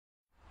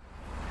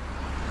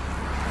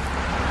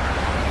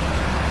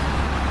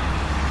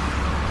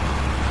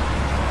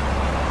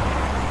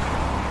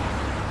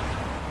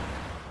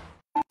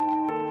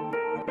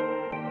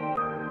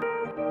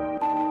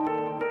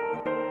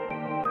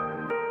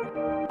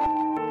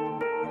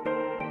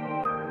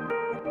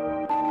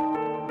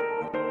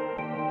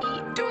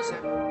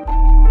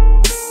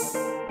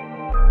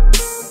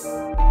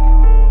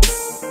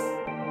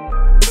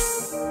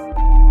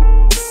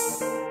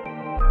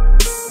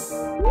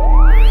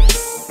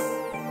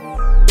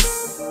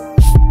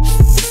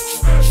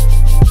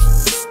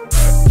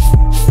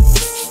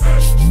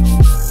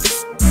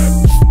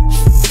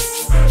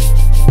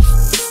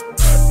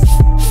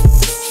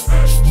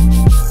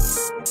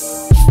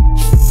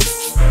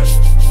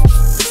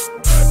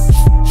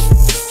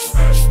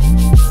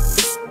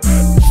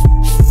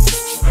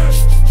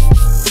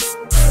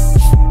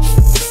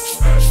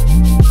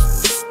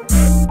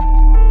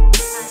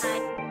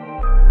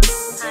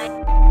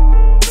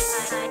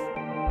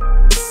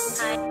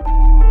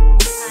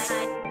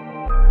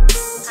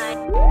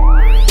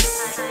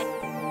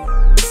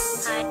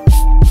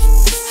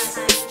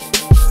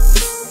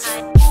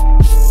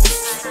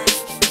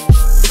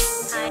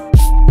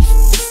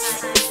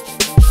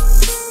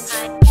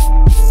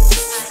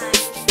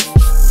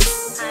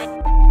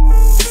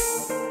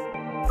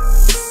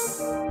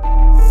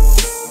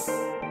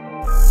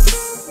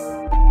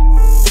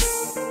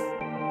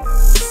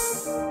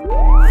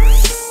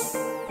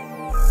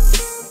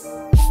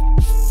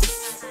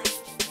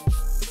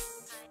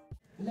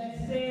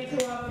Let's stand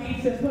to our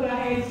feet and put our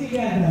hands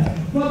together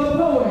for the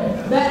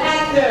poet, the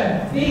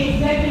actor, the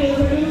executive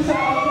producer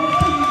of this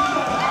TV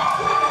show.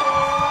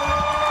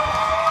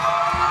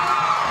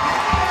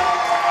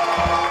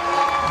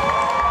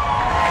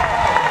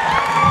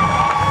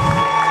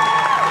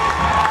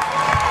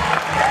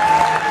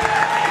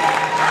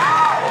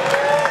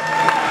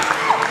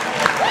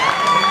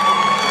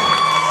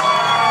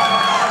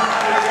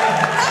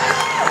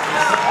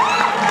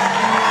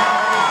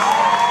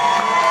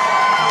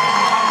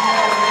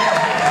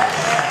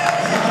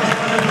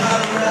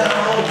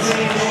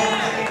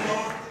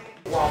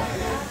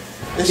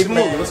 Keep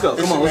moving. Let's go.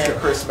 Come on, let's go.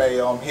 Chris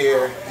Mayo. I'm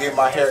here getting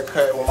my hair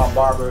cut with my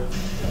barber,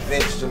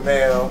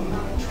 Jamel.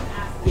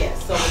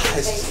 Yes. So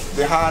it's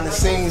behind the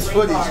scenes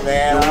footage,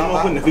 man. I'm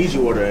gonna put in the Fiji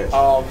order at.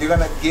 You're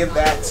gonna give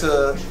that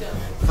to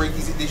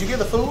Freekey. Did you give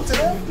the food to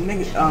them?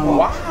 Nigga,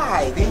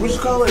 why? What you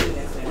call it?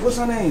 What's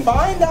her name?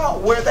 Find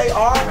out where they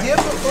are. Give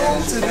the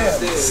food to them.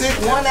 Sit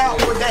one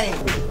out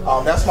ordained.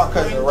 That's my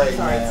cousin Ray,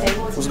 man.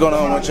 What's going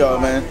on with y'all,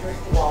 man?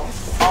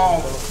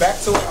 Back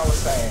to what I was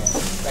saying.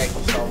 Thank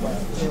you so much.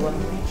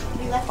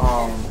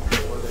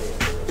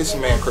 It's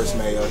your man Chris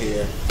Mayo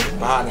here.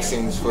 Behind the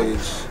scenes footage.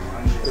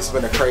 It's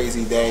been a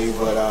crazy day,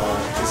 but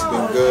it's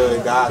been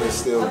good. God is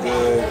still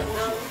good.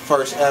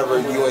 First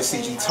ever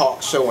UNCG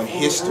talk show in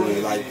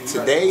history. Like,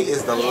 today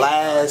is the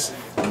last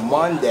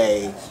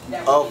Monday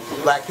of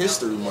Black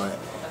History Month,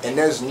 and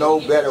there's no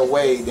better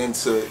way than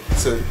to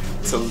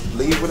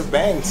leave with a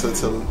bang,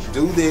 to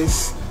do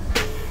this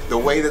the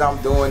way that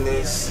I'm doing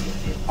this.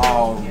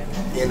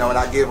 You know, and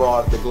I give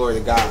all the glory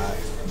to God.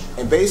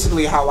 And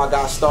basically how I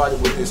got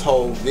started with this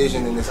whole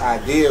vision and this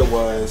idea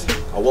was,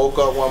 I woke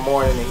up one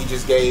morning and he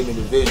just gave me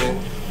the vision.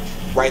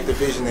 Write the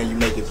vision and you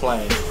make it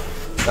plain.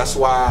 That's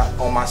why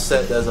on my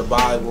set there's a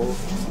Bible.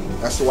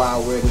 That's why I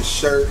wear this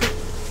shirt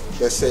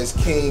that says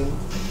King.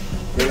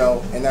 You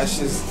know, and that's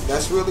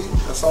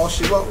all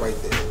she wrote right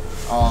there.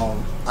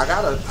 I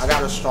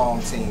got a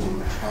strong team,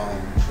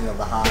 you know,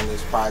 behind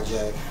this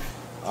project.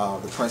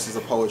 The Princess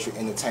of Poetry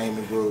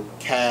Entertainment Group,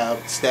 Cab,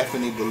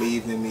 Stephanie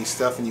believed in me,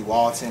 Stephanie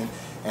Walton,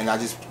 and I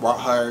just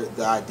brought her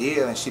the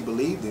idea and she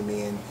believed in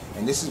me,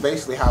 and this is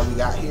basically how we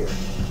got here.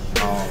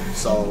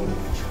 So,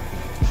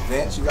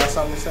 Vince, you got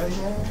something to say,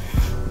 man?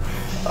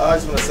 I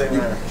just want to say,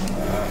 man,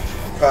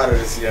 I'm proud of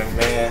this young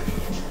man,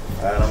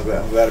 and I'm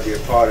glad to be a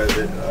part of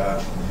it.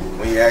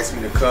 When he asked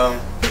me to come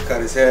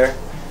cut his hair,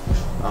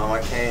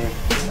 I came.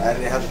 I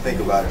didn't have to think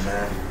about it,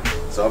 man.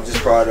 So I'm just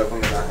proud of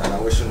him, and I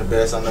wish him the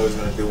best. I know he's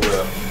gonna do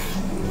well.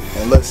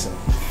 And listen,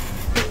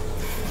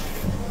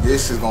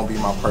 this is gonna be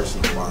my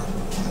personal bond.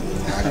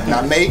 And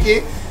I make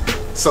it.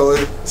 So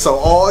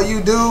all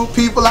you do,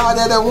 people out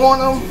there that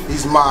want him,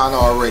 he's mine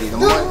already. The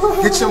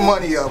money, get your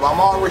money up. I'm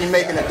already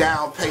making a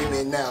down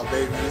payment now,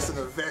 baby. It's an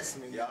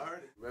investment. Y'all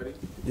heard it? Ready?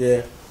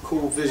 Yeah.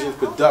 Cool Vision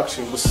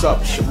Production. What's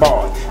up? It's your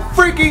boy,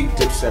 Freekey,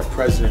 Dipset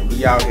President.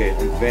 We out here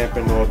and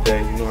vamping all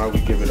day. You know how we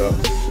give it up.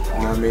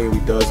 You know what I mean? We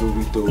does what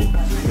we do.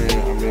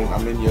 Man,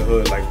 I'm in your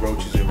hood like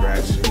roaches and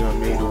rats. You know what I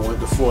mean?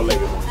 The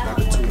four-legged ones, not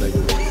the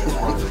two-legged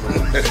ones.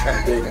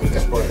 Big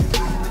ones, but we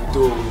do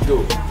what we do.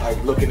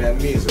 Like, looking at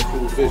me is a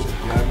cool vision.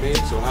 You know what I mean?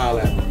 So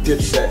holla at me.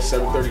 Dipset,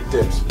 730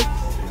 Dips.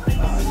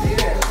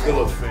 Good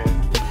little fan.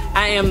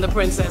 I am the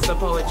Princess of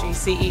Poetry,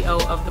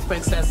 CEO of the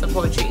Princess of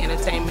Poetry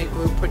Entertainment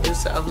Group,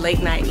 producer of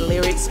Late Night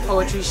Lyrics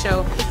Poetry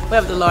Show. We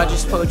have the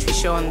largest poetry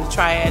show in the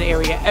Triad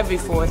area every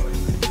fourth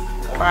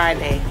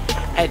Friday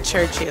at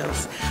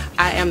Churchill's.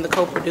 I am the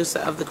co-producer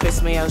of the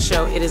Chris Mayo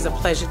Show. It is a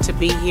pleasure to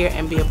be here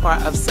and be a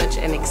part of such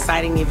an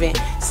exciting event.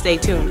 Stay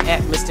tuned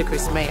at Mr.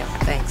 Chris Mayo.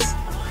 Thanks.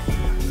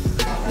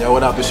 Yo,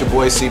 what up? It's your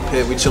boy C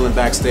Pitt. We chilling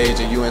backstage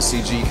at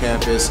UNCG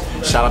campus.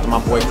 Shout out to my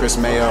boy Chris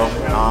Mayo.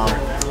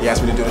 He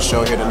asked me to do the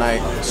show here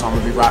tonight, so I'm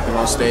gonna be rocking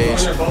on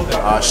stage.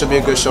 Should be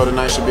a good show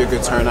tonight. Should be a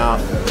good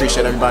turnout.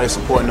 Appreciate everybody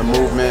supporting the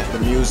movement, the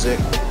music.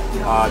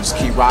 Just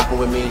keep rocking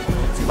with me.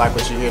 If you like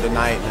what you hear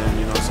tonight, and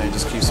you know what I'm saying,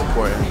 just keep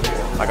supporting.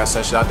 Like I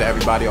said, shout out to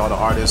everybody, all the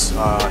artists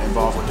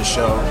involved with the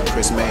show.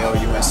 Chris Mayo,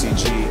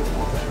 UNCG,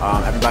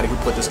 everybody who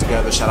put this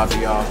together. Shout out to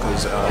y'all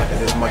because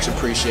it is much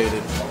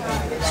appreciated.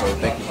 So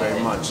thank you very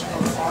much.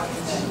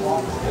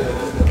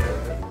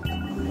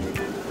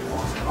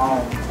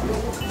 Alright,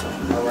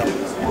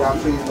 y'all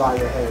please bow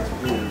your heads,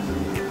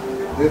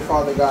 please. Dear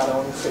Father God, I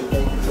want to say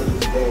thank you for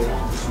this day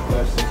that you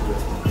blessed us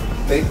with.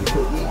 Thank you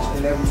for each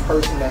and every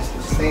person that's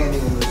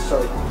standing in this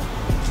circle.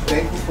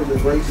 Thank you for your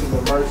grace and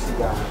your mercy,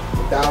 God.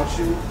 Without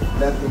you,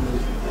 nothing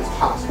is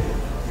possible.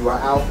 You are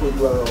Alpha,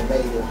 you are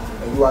Omega,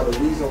 and you are the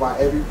reason why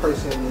every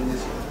person in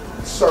this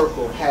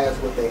circle has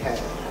what they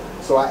have.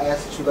 So I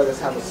ask that you let us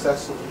have a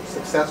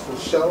successful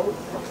show.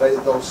 Let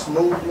it go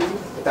smoothly,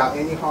 without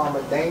any harm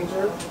or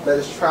danger. Let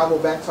us travel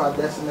back to our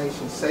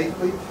destination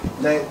safely.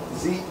 Let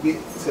Zeke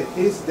get to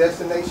his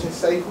destination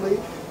safely.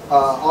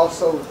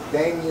 Also,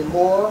 Damian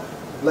Moore,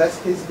 bless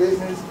his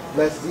business,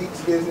 bless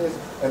Zeke's business,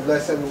 and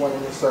bless everyone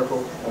in this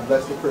circle, and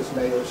bless the Chris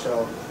Mayo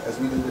Show as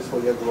we do this for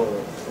your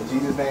glory. In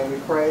Jesus' name we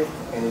pray,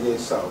 and it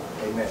is so.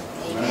 Amen.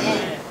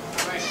 Amen.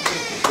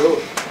 Do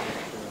it.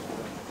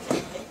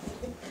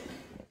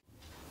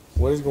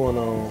 What is going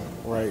on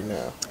right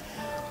now?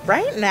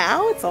 Right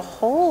now, it's a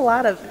whole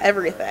lot of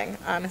everything,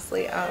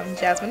 honestly.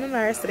 Jasmine and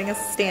I are sitting as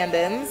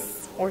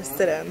stand-ins, or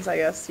sit-ins, I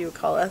guess you would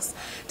call us,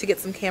 to get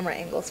some camera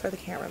angles for the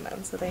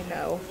cameramen so they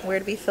know where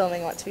to be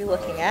filming, what to be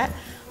looking at.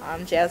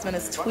 Jasmine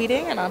is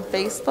tweeting and on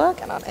Facebook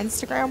and on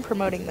Instagram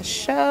promoting the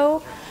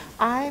show.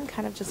 I'm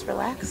kind of just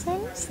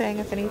relaxing, saying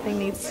if anything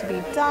needs to be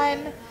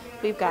done.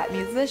 We've got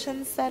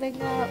musicians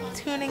setting up,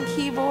 tuning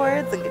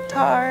keyboards and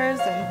guitars,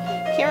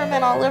 and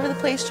cameramen all over the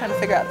place trying to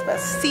figure out the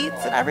best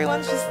seats, and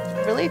everyone's just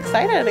really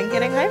excited and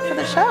getting hyped for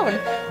the show.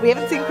 And we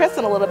haven't seen Chris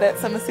in a little bit,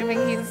 so I'm assuming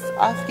he's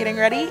off getting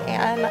ready,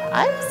 and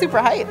I'm super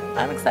hyped.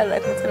 I'm excited. I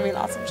think it's going to be an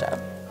awesome show.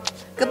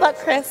 Good luck,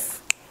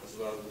 Chris.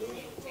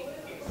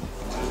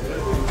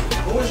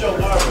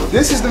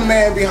 This is the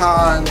man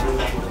behind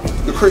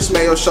the Chris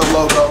Mayo Show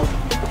logo.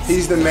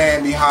 He's the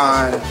man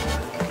behind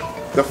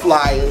the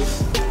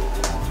flyers.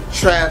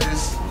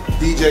 Travis,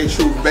 DJ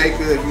Truth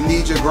Baker. If you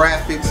need your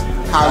graphics,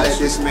 holler at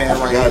this man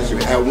right here.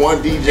 And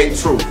one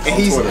DJ Truth. And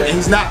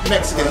he's not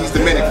Mexican, he's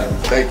Dominican.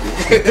 Thank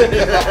you.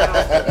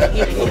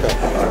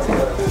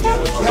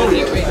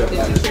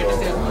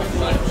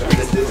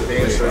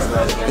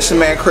 It's your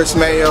man Chris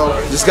Mayo.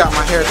 Just got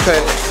my hair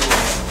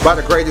cut by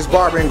the greatest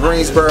barber in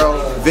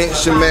Greensboro,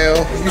 Vince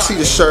Jamel. You see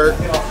the shirt.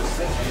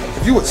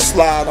 If you would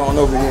slide on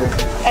over here.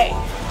 Hey.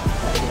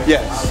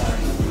 Yes.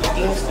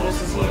 Dean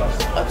Students is here,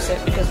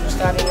 upset because we're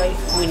starting late.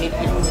 We need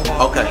to move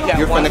on. Okay,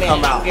 you're finna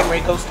come out. Getting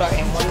ready to go start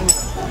in 1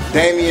 minute.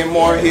 Damian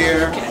Moore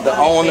here, the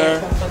owner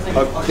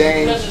of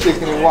Dame's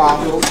Chicken and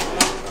Waffles.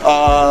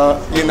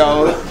 You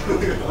know,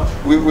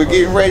 we're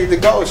getting ready to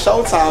go.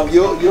 Showtime.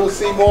 You'll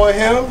see more of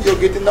him. You'll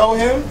get to know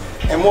him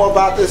and more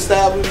about the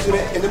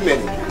establishment in a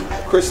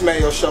minute. Chris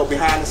Mayo Show,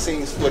 behind the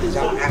scenes footage.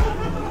 I'm out.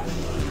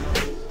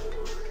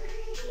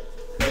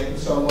 Thank you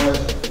so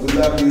much. We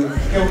love you.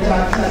 Can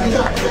I get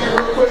y'all say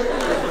real quick?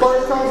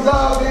 First comes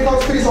love, then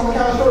comes peace on the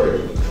count of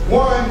 3.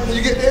 1, can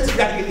you get this? You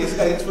gotta get this. You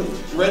gotta get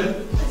this. Ready?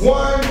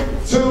 1,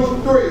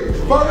 2, 3.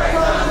 First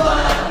comes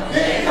love,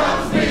 then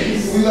comes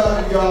peace. We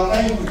love you, y'all.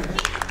 Thank you.